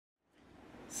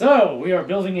So, we are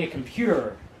building a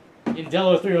computer in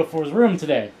Dello304's room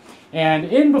today. And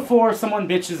in before someone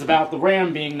bitches about the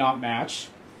RAM being not matched.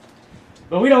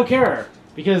 But we don't care,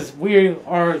 because we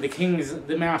are the kings,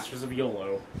 the masters of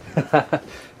YOLO.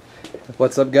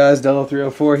 What's up guys,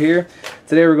 Dello304 here.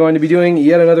 Today we're going to be doing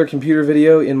yet another computer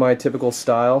video in my typical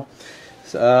style.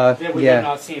 That we have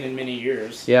not seen in many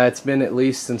years. Yeah, it's been at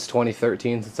least since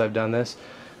 2013 since I've done this.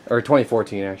 Or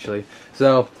 2014 actually.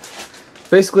 So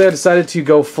basically I decided to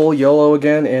go full YOLO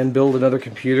again and build another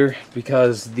computer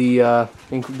because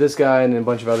this guy and a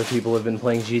bunch of other people have been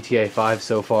playing GTA 5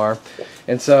 so far.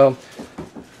 And so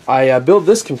I built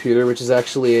this computer, which is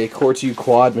actually a Core 2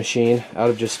 quad machine out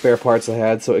of just spare parts I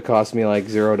had, so it cost me like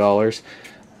 $0.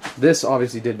 This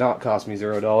obviously did not cost me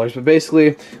 $0, but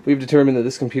basically we've determined that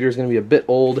this computer is going to be a bit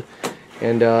old.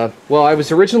 And, well, I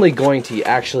was originally going to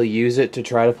actually use it to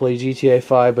try to play GTA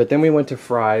 5, but then we went to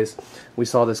Fry's. We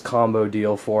saw this combo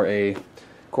deal for a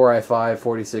Core i5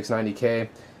 4690K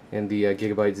and the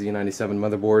Gigabyte Z97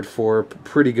 motherboard for a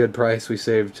pretty good price. We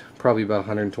saved probably about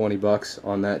 120 bucks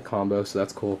on that combo, so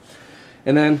that's cool.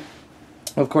 And then,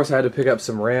 of course, I had to pick up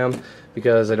some RAM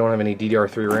because I don't have any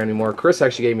DDR3 RAM anymore. Chris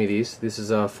actually gave me these. This is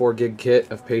a 4 gig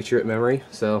kit of Patriot memory,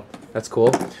 so that's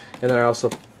cool. And then I also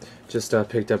just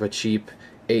picked up a cheap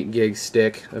 8 gig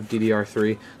stick of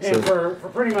DDR3. And so for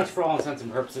pretty much for all intents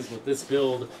and purposes with this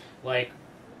build, like,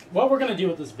 what we're going to do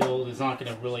with this build is not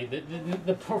going to really...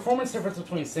 The performance difference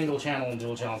between single channel and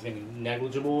dual channel is going to be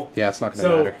negligible. Yeah, it's not going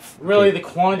to matter. So, really, the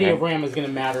quantity of RAM is going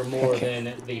to matter more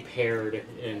than the paired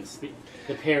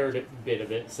bit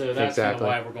of it. So that's kind of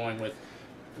why we're going with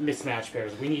mismatched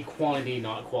pairs. We need quantity,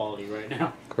 not quality right now.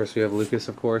 Of course, we have Lucas,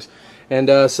 of course. And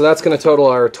so that's going to total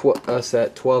us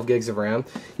at 12 gigs of RAM.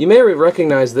 You may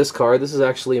recognize this card. This is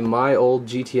actually my old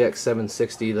GTX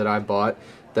 760 that I bought,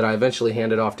 that I eventually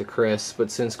handed off to Chris, but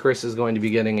since Chris is going to be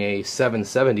getting a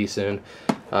 770 soon,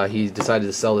 he decided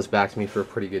to sell this back to me for a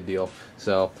pretty good deal.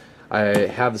 So I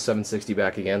have the 760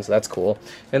 back again, so that's cool.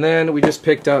 And then we just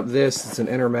picked up this. It's an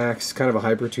Intermax, kind of a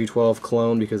Hyper 212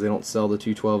 clone because they don't sell the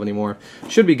 212 anymore.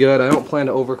 Should be good. I don't plan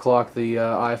to overclock the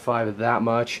i5 that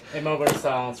much. A moment of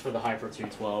silence for the Hyper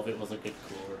 212. It was a good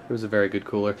cooler. It was a very good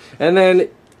cooler. And then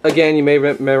again, you may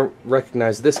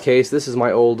recognize this case. This is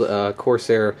my old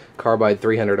Corsair Carbide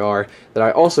 300R that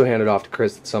I also handed off to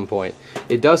Chris at some point.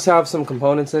 It does have some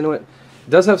components in it. It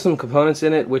does have some components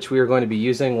in it which we are going to be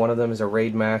using. One of them is a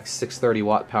Raid Max 630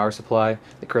 watt power supply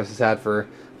that Chris has had for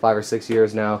 5 or 6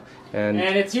 years now. And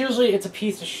it's a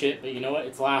piece of shit, but you know what?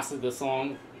 It's lasted this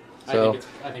long. So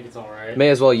I think it's alright. May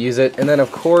as well use it. And then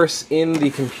of course in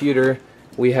the computer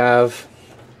we have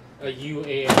a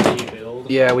AMD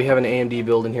build. Yeah, we have an AMD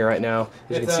build in here right now.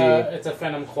 As you can see, it's a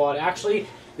Phenom Quad. Actually,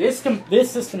 this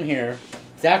system here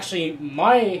is actually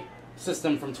my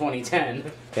system from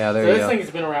 2010. Yeah, there you go. So this thing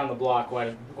has been around the block quite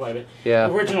a bit. Yeah.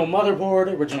 Original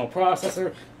motherboard, original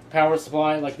processor, power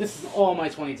supply. Like, this is all my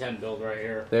 2010 build right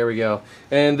here. There we go.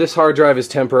 And this hard drive is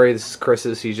temporary. This is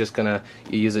Chris's. He's just gonna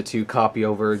use it to copy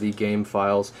over the game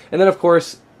files. And then, of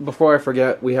course, before I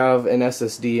forget, we have an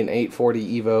SSD, an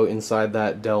 840 EVO inside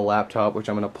that Dell laptop, which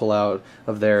I'm going to pull out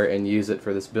of there and use it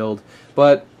for this build.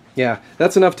 But, yeah,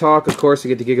 that's enough talk. Of course, we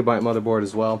get the Gigabyte motherboard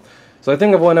as well. So I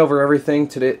think I've went over everything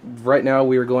today. Right now,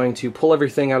 we are going to pull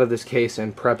everything out of this case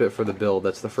and prep it for the build.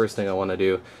 That's the first thing I want to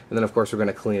do. And then, of course, we're going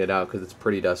to clean it out because it's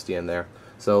pretty dusty in there.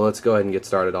 So let's go ahead and get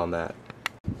started on that.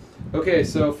 Okay,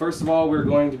 so first of all, we're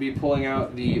going to be pulling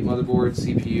out the motherboard,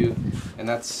 CPU, and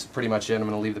that's pretty much it. I'm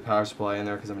going to leave the power supply in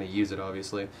there because I'm going to use it,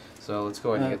 obviously. So let's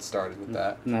go ahead and get started with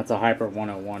that. And that's a Hyper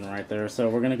 101 right there. So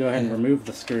we're going to go ahead and remove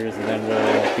the screws, and then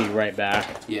we'll be right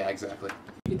back. Yeah, exactly.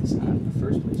 Get this out in the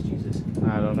first place, Jesus.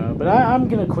 I don't know, but I'm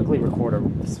going to quickly record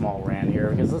a small rant here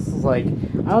because this is like,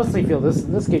 I honestly feel this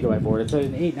Gigabyte board, it's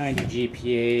an 890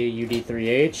 GPA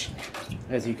UD3H,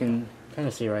 as you can kind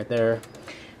of see right there.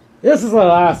 This is the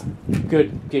last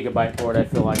good Gigabyte board I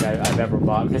feel like I've ever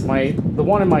bought because the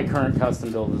one in my current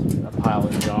custom build is a pile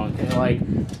of junk. And like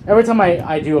every time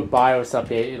I do a BIOS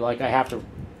update, like I have to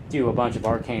do a bunch of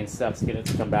arcane steps to get it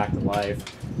to come back to life.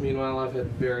 Meanwhile, I've had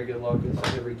very good luck with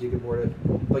every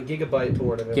Gigabyte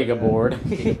board I've ever Gigaboard.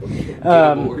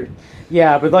 Gigaboard.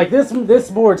 Yeah, but like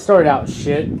this board started out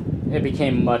shit. It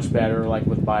became much better, like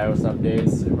with BIOS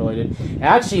updates. It really did.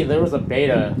 Actually, there was a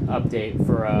beta update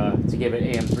for to give it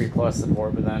AM3 Plus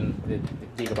support, but then the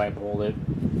Gigabyte pulled it.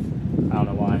 I don't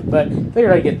know why, but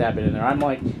figured I'd get that bit in there. I'm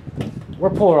like,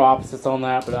 we're polar opposites on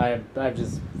that, but I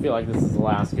just feel like this is the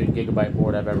last good Gigabyte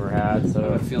board I've ever had. So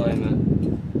I have a feeling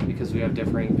that because we have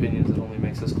differing opinions, it only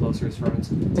makes us closer as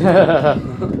friends.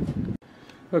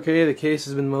 Okay, the case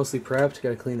has been mostly prepped. Got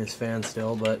to clean this fan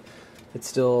still, but It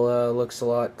still looks a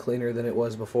lot cleaner than it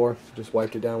was before. Just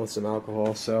wiped it down with some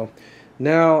alcohol. So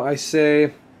now I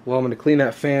say, well, I'm going to clean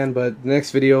that fan, but the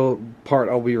next video part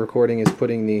I'll be recording is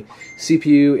putting the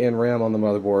CPU and RAM on the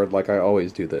motherboard like I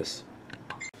always do this.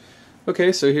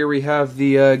 Okay, so here we have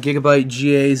the Gigabyte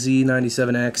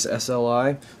GA-Z97X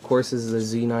SLI. Of course, this is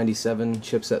a Z97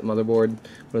 chipset motherboard,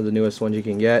 one of the newest ones you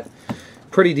can get.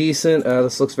 Pretty decent.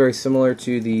 This looks very similar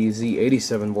to the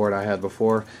Z87 board I had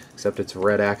before, except it's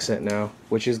red accent now,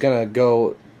 which is going to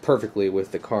go perfectly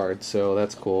with the card, so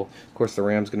that's cool. Of course, the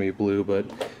RAM's going to be blue, but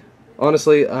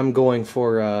honestly, I'm going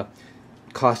for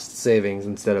cost savings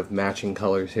instead of matching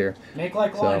colors here. Make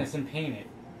like Linus and paint it.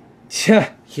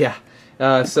 Yeah.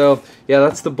 So, yeah,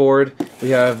 that's the board. We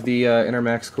have the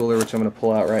Intermax cooler, which I'm going to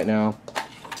pull out right now.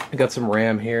 I got some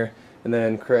RAM here, and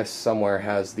then Chris somewhere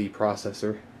has the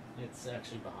processor. It's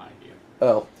actually behind you.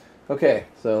 Oh, okay.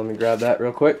 So let me grab that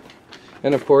real quick.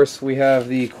 And of course, we have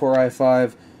the Core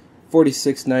i5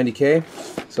 4690K.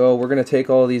 So we're going to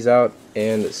take all of these out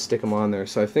and stick them on there.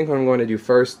 So I think what I'm going to do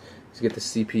first is get the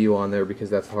CPU on there because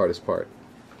that's the hardest part.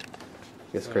 I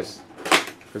guess Chris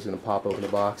is going to pop open the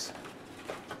box.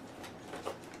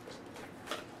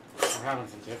 We're having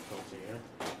some difficulty here.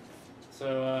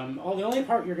 So, the only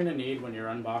part you're going to need when you're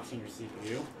unboxing your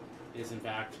CPU is, in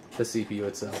fact, the CPU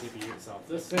itself. The CPU itself.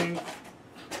 This thing.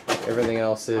 Everything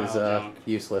else is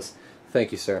useless.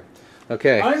 Thank you, sir.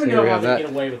 Okay, I don't even so know we how have they that. get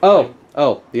away with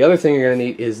Oh, the other thing you're going to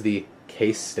need is the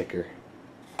case sticker.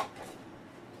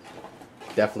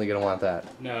 Definitely going to want that.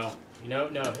 No. No.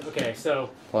 Okay, so...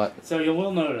 What? So you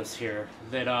will notice here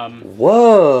that,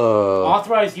 Whoa!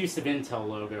 authorized use of Intel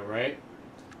logo, right?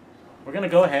 We're going to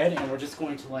go ahead and we're just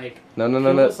going to, like, No.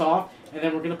 peel this off, and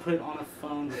then we're going to put it on a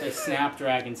phone with a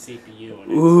Snapdragon CPU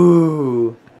in it.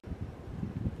 Ooh.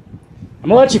 I'm going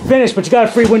to let you finish, but you got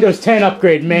a free Windows 10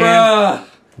 upgrade, man. Bruh.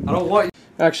 I don't want you.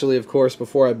 Actually, of course,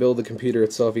 before I build the computer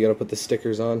itself, you got to put the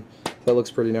stickers on. That looks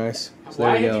pretty nice. So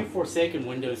Why there you have go. you forsaken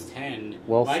Windows 10?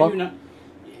 Well, Why fuck. do you not...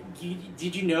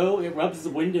 Did you know it rubs the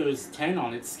Windows 10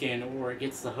 on its skin or it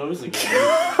gets the hose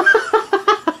again?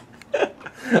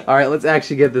 Alright, let's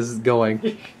actually get this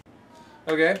going.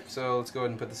 Okay, so let's go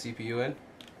ahead and put the CPU in.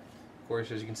 Of course,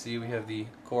 as you can see, we have the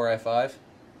Core i5. So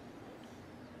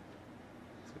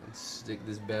let's stick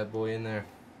this bad boy in there.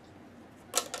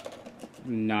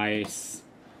 Nice.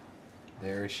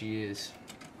 There she is.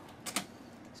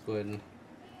 Let's go ahead and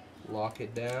lock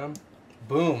it down.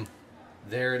 Boom!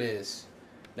 There it is.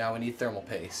 Now we need thermal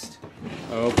paste.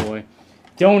 Oh boy.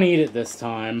 Don't eat it this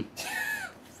time.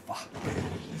 Fuck.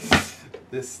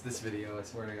 This video, I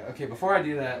swear to God. Okay, before I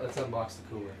do that, let's unbox the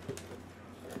cooler.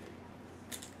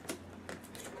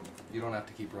 You don't have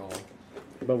to keep rolling.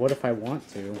 But what if I want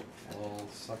to? Well,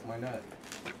 suck my nut.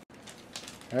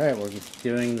 Alright, we're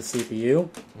doing the CPU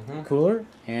cooler,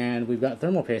 and we've got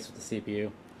thermal paste with the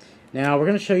CPU. Now, we're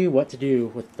going to show you what to do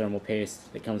with thermal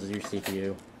paste that comes with your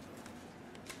CPU.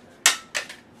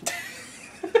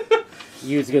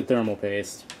 Use good thermal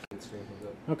paste.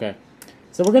 Okay,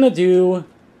 so we're going to do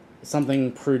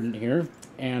something prudent here,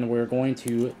 and we're going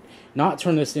to not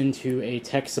turn this into a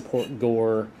tech support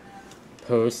gore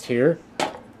post here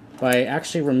by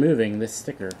actually removing this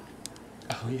sticker.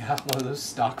 Oh yeah, one of those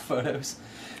stock photos.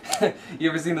 You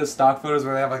ever seen those stock photos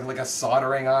where they have like a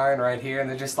soldering iron right here and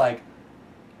they're just like...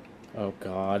 Oh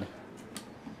god.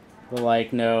 But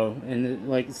like, no, and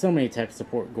like so many tech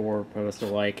support gore posts are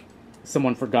like,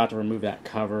 someone forgot to remove that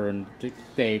cover and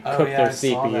they cooked their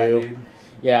CPU.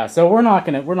 Yeah, so we're not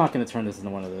gonna turn this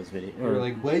into one of those videos. We're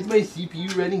like, why is my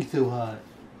CPU running so hot?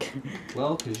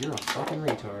 Well, because you're a fucking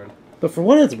retard. But for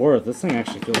what it's worth, this thing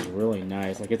actually feels really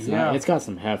nice. Like it's not, it's got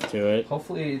some heft to it.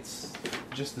 Hopefully it's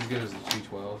just as good as the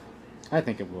 212. I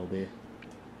think it will be.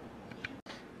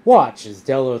 Watch as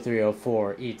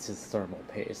Delo304 eats his thermal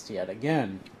paste yet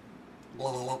again.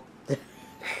 JK.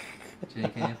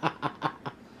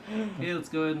 Okay, let's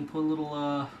go ahead and put a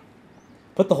little,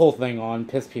 Put the whole thing on,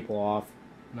 piss people off.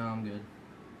 No, I'm good.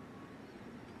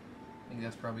 I think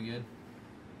that's probably good.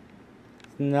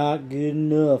 It's not good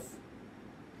enough.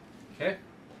 Okay.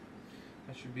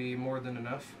 That should be more than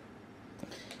enough.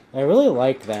 I really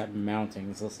like that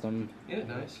mounting system. Yeah,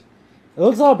 nice. It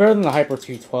looks a lot better than the Hyper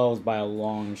 212s by a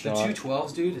long shot. The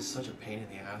 212s, dude, is such a pain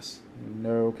in the ass.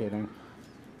 No kidding.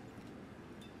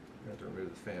 I have to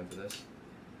remove the fan for this.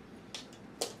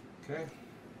 Okay.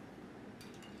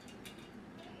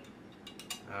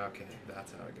 Okay,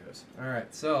 that's how it goes.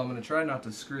 Alright, so I'm going to try not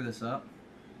to screw this up.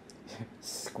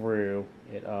 Screw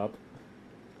it up.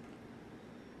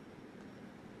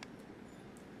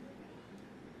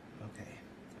 Okay,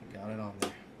 I got it on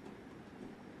there.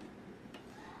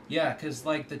 Yeah, because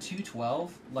like the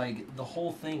 212, like the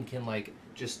whole thing can like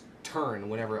just turn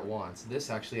whenever it wants. This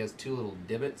actually has two little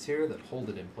divots here that hold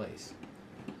it in place.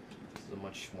 This is a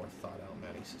much more thought out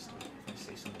mounting system, if I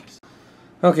say so myself.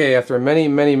 Okay, after many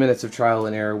minutes of trial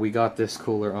and error, we got this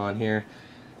cooler on here.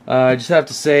 I just have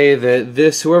to say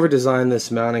that whoever designed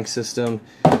this mounting system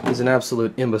is an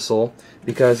absolute imbecile,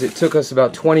 because it took us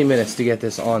about 20 minutes to get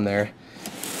this on there.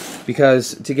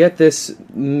 Because to get this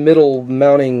middle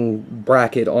mounting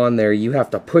bracket on there, you have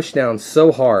to push down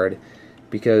so hard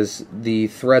because the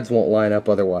threads won't line up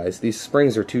otherwise. These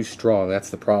springs are too strong, that's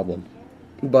the problem.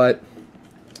 But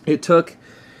it took,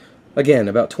 again,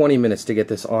 about 20 minutes to get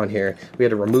this on here. We had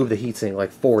to remove the heatsink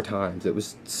like 4 times. It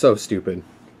was so stupid.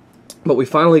 But we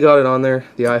finally got it on there.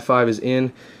 The i5 is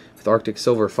in with Arctic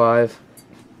Silver 5.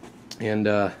 And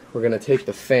we're going to take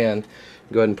the fan,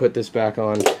 go ahead and put this back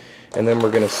on, and then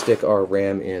we're going to stick our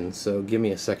RAM in. So give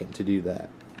me a second to do that.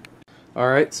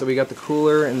 Alright, so we got the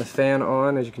cooler and the fan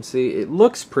on. As you can see, it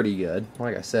looks pretty good.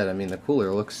 Like I said, I mean, the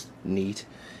cooler looks neat.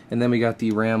 And then we got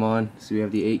the RAM on. So we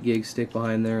have the 8 gig stick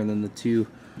behind there, and then the 2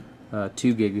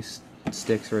 gig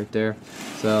sticks right there.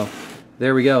 So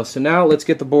there we go. So now let's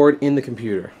get the board in the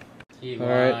computer. He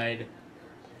lied.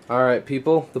 Alright,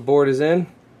 people, the board is in.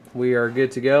 We are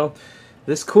good to go.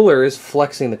 This cooler is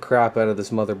flexing the crap out of this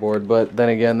motherboard, but then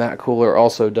again, that cooler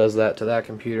also does that to that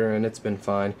computer, and it's been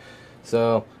fine.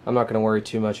 So I'm not going to worry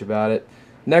too much about it.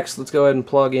 Next, let's go ahead and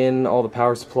plug in all the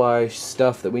power supply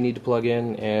stuff that we need to plug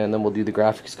in, and then we'll do the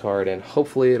graphics card, and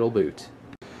hopefully it'll boot.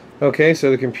 Okay,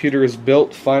 so the computer is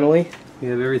built finally. We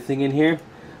have everything in here.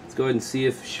 Let's go ahead and see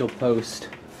if she'll post.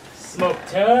 Smoke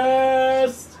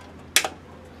test!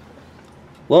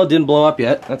 Well, it didn't blow up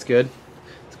yet. That's good.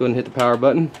 Let's go ahead and hit the power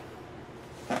button.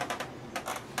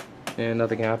 And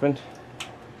nothing happened.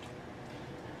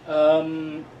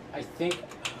 I think...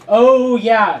 Oh,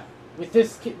 yeah! With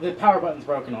this, the power button's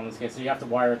broken on this case, so you have to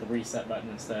wire the reset button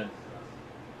instead.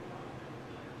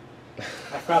 I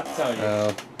forgot to tell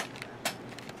you.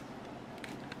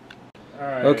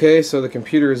 Alright. Okay, so the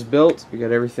computer is built. We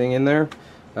got everything in there.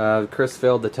 Chris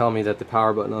failed to tell me that the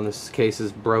power button on this case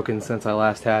is broken since I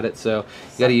last had it, so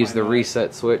you got to use the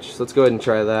reset switch. So let's go ahead and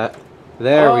try that.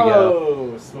 There we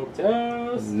go. Oh, smoke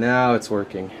test. Now it's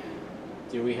working.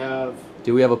 Do we have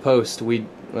a post? It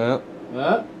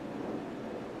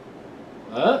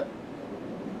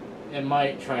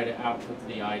might try to output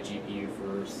the iGPU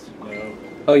first, though.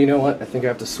 Oh, you know what? I think I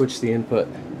have to switch the input.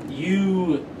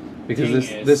 Because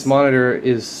this monitor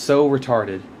is so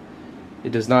retarded.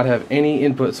 It does not have any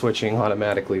input switching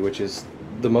automatically, which is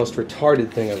the most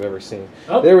retarded thing I've ever seen.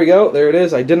 Oh. There we go. There it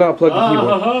is. I did not plug the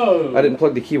keyboard. I didn't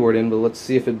plug the keyboard in, but let's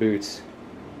see if it boots.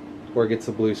 Or gets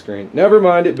the blue screen. Never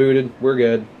mind, it booted. We're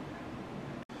good.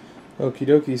 Okie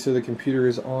dokie, so the computer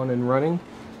is on and running.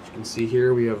 As you can see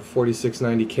here, we have a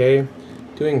 4690K.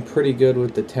 Doing pretty good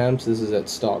with the temps. This is at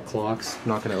stock clocks. I'm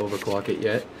not going to overclock it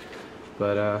yet.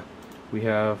 But we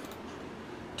have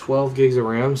 12 gigs of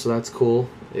RAM, so that's cool.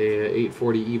 A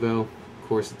 840 EVO. Of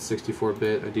course, it's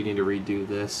 64-bit. I do need to redo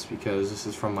this because this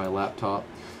is from my laptop.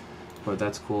 But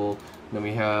that's cool. And then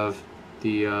we have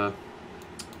the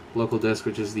local disk,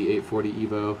 which is the 840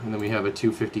 EVO, and then we have a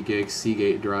 250 gig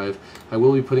Seagate drive. I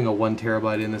will be putting a 1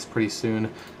 terabyte in this pretty soon.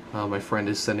 My friend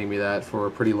is sending me that for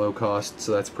a pretty low cost,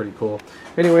 so that's pretty cool.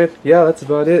 Anyway, yeah, that's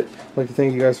about it. I'd like to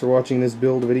thank you guys for watching this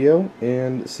build video,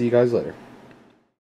 and see you guys later.